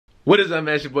What is up,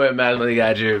 man? It's your boy MylesMilly,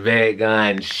 got your big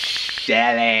gun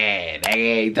shelling.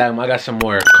 Hey, I got some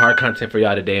more car content for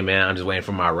y'all today, man. I'm just waiting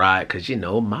for my ride, cause you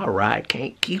know my ride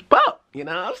can't keep up. You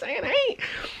know what I'm saying? I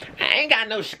ain't got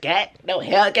no scat, no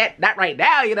Hellcat, not right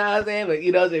now. You know what I'm saying? But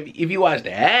you know, if you watch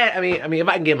the ad, I mean, if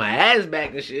I can get my ass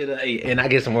back and shit, and I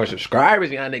get some more subscribers,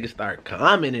 y'all niggas start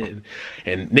commenting,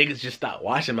 and niggas just stop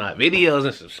watching my videos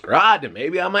and subscribe, then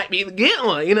maybe I might be able to get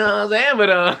one. You know what I'm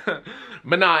saying?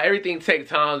 But nah, everything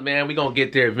takes time, man. We gonna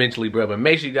get there eventually, bro. But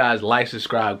make sure you guys like,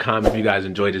 subscribe, comment if you guys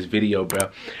enjoyed this video, bro.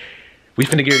 We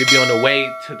finna get ready to be on the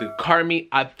way to the car meet.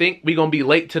 I think we gonna be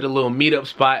late to the little meetup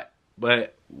spot,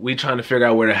 but we trying to figure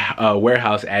out where the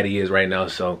warehouse Addy is right now.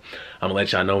 So I'm gonna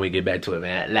let y'all know when we get back to it,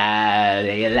 man. Live.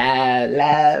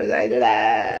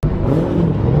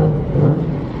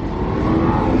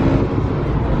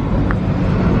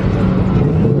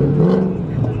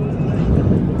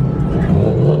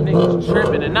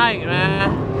 Tripping tonight,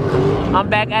 man. I'm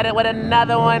back at it with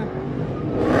another one.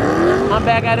 I'm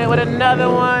back at it with another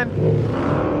one.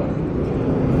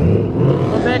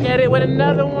 I'm back at it with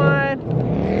another one.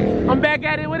 I'm back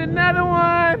at it with another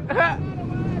one.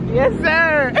 Yes,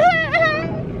 sir.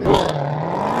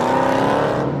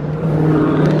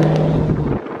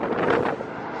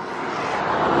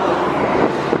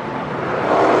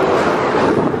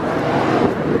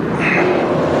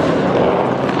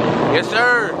 Yes,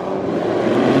 sir.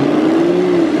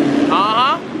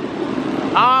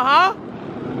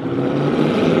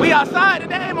 We outside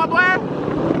today, my boy.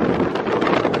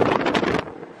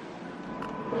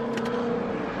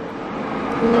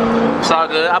 It's all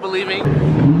good. I believe in you.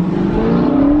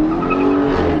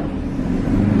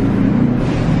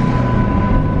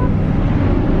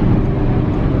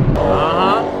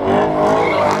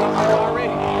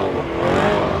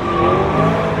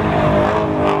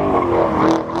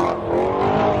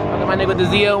 My nigga with the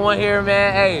ZL1 here,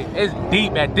 man. Hey, it's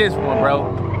deep at this one, bro.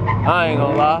 I ain't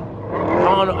gonna lie.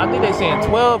 I don't know. I think they saying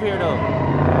 12 here though.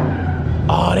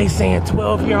 Oh, they saying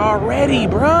 12 here already,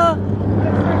 bruh.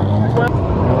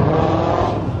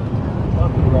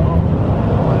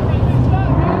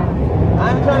 I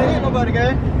ain't trying to hit nobody,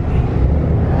 gang.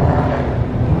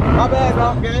 My bad,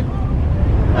 dog, gang.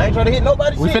 I ain't trying to hit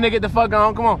nobody. We finna get the fuck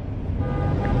on. Come on.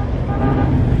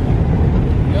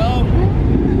 Yo.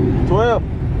 12.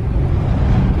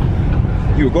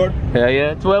 You record? Hell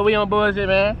yeah. 12, we on bullshit,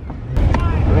 man.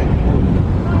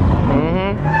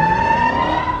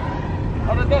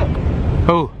 How did that?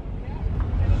 Who?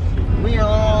 We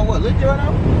what, legit right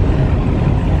now?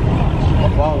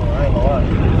 I'm following, I ain't gonna lie.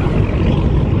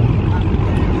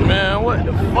 Man, what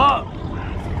the fuck?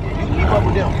 You keep up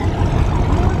with them.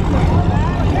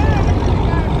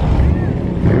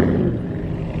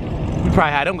 You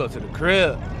probably had them go to the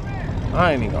crib. I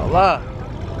ain't even gonna lie.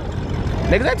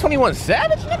 Nigga, that 21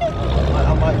 Savage, nigga?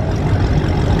 I might.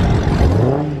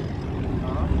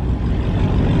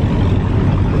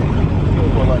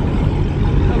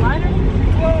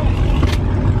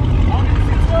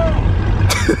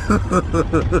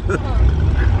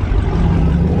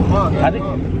 I think,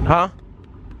 huh?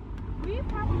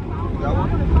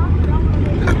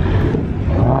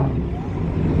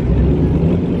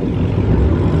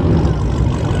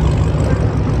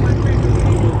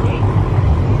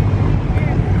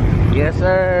 Yes,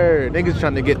 sir. Niggas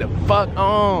trying to get the fuck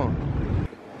on.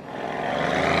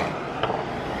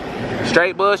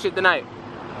 Straight bullshit tonight.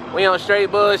 We on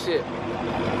straight bullshit.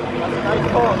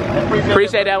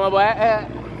 Appreciate that, my boy.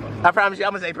 I promise you,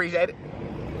 I'm gonna say appreciate it.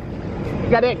 You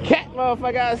got that cat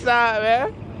motherfucker outside,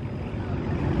 man.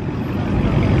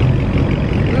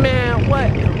 Man,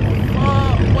 what the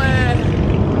fuck, man?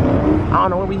 I don't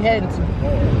know where we heading to.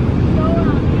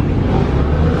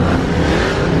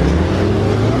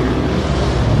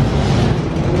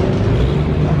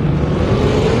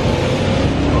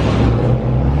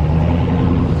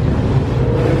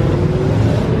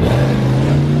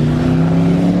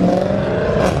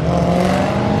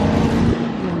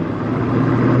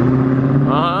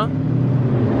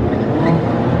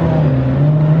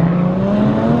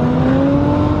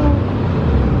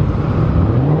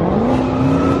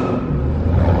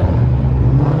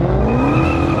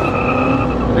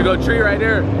 Tree right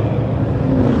there.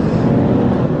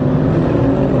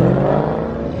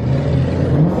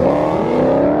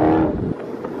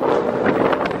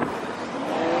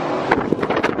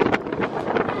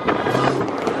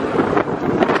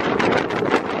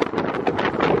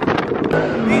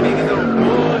 These niggas on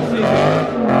bullshit.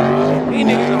 These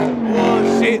niggas on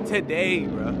bullshit today,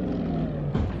 bro.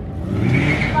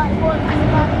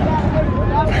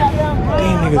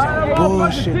 These niggas on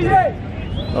bullshit today.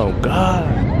 Oh God.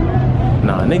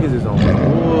 Nah, niggas is on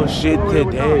bullshit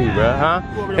today, bro, huh?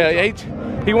 Hell yeah,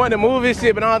 he wanted to move his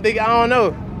shit, but I don't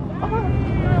know.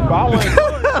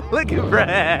 Look at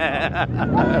Brad.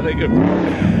 Look at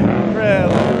Brad.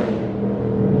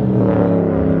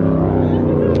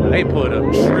 They pulled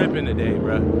up tripping today,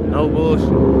 bro. No bullshit.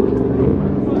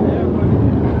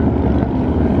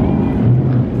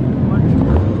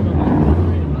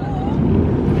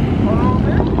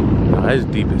 Nah, it's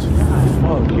deep as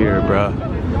fuck here, bro.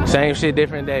 Same shit,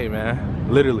 different day, man.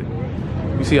 Literally.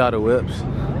 You see all the whips?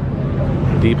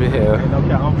 Deep as hell. Ain't no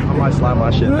count. I might slide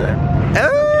my shit there.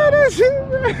 Oh, that shit,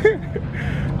 bro.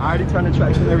 I already turned the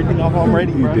traction and everything off. I'm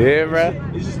ready, bro. You did, bro?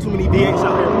 It's just too many DX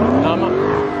out here.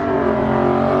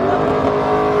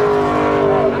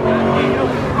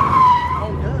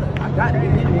 I got it.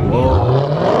 Whoa.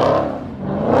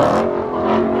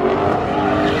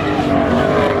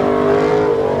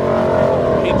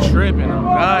 He tripping. Oh,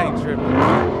 God, he tripping.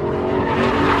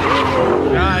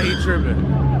 God, he tripping.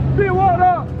 Hey, what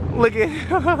up? Look at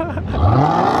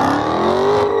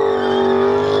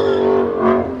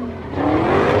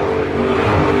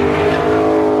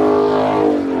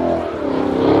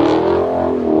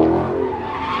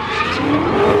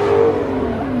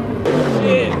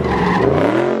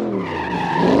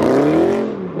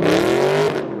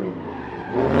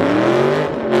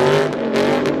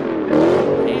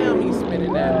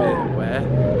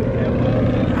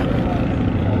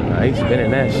he's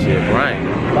spinning that shit, right?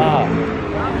 Wow.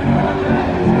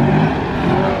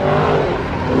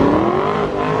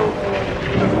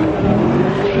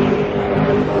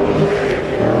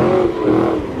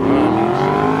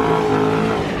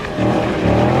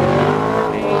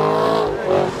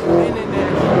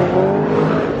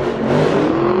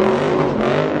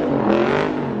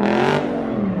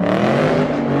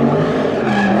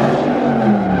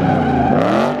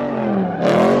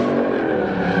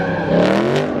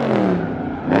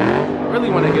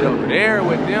 Want to get over there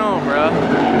with them, bro.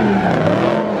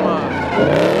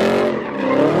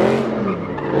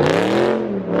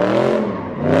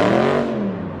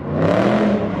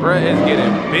 Bro is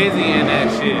getting busy in that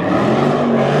shit.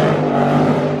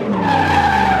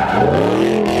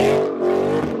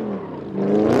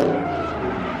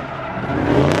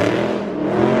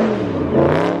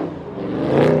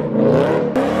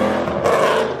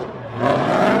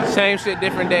 Same shit,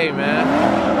 different day, man.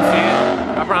 See it?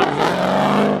 I promise you.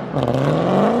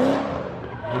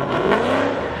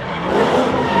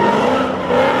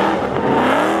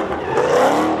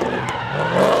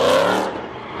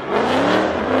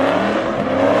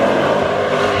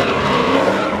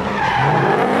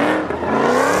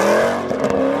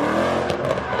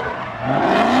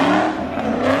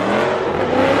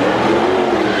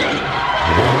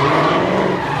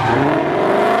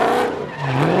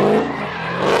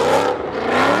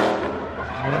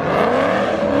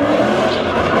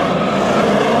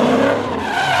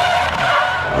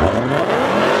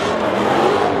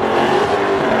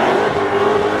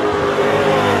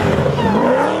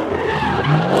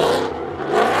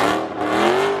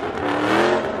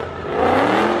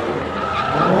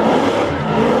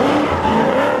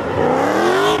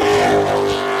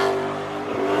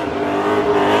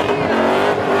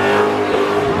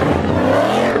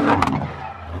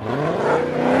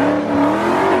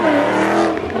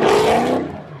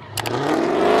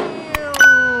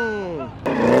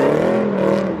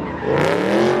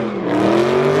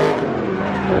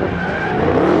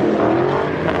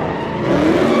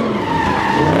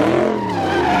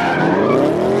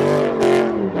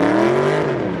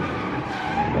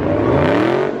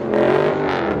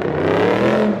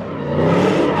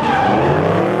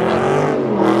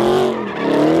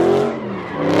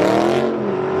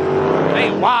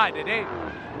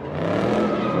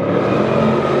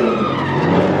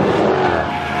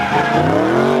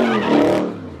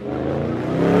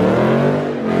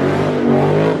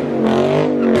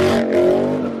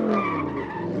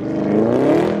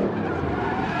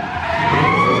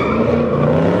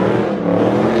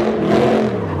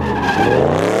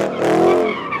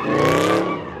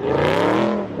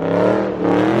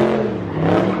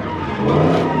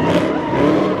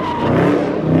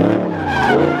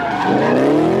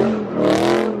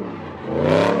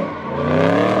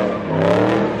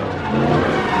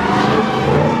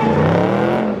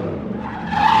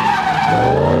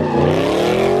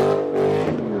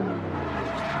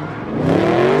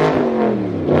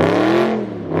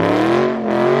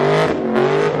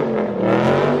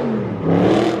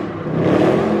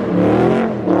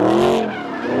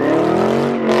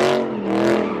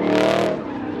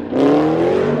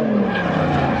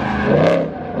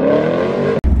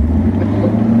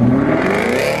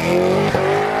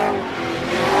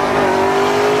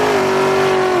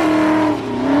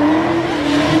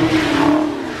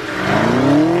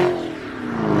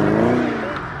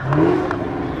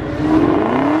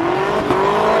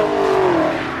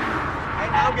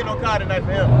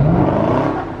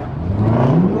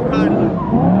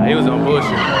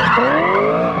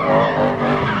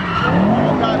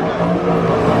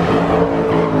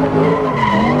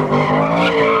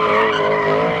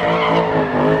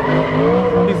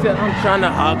 Trying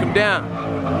to hawk him down.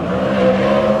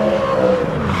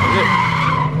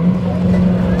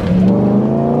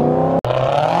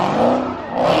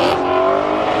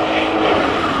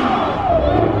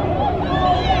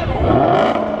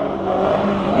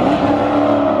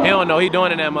 He don't know he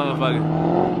doing in that motherfucker.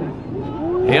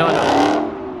 He don't know.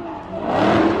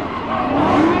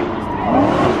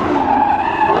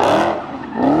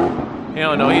 He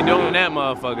don't know he doing that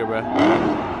motherfucker, bro.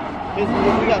 We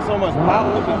got so much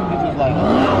power, it's just like,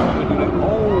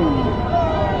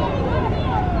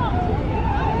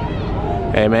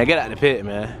 Hey man, get out the pit,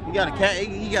 man. You got a cat,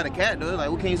 he got a cat though,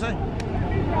 like what can you say?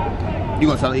 You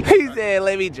gonna tell him He said,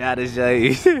 let me try to show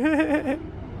you. Who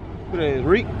that is,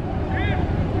 Reek?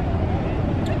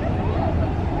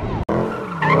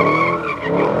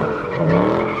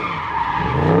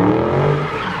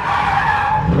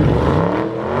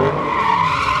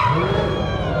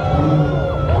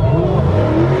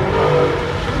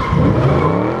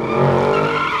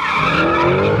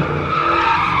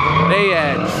 They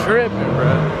are tripping,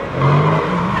 bro.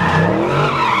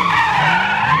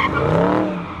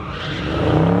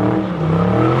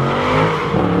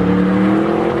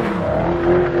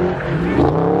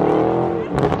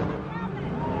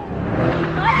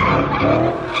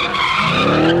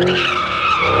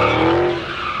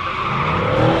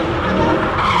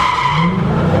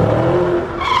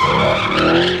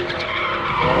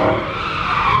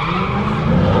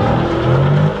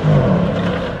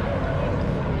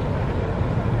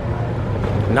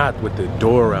 Not with the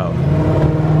door out.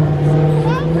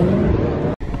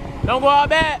 Don't go out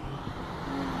back.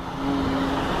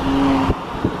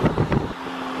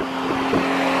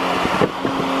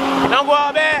 Don't go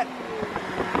out back.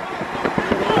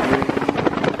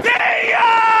 Damn!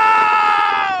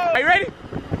 Are you ready?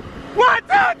 1, 2,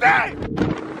 3.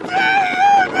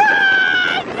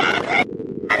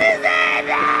 What is that?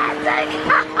 Take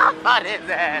off. What is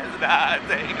that?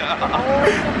 Take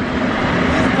off.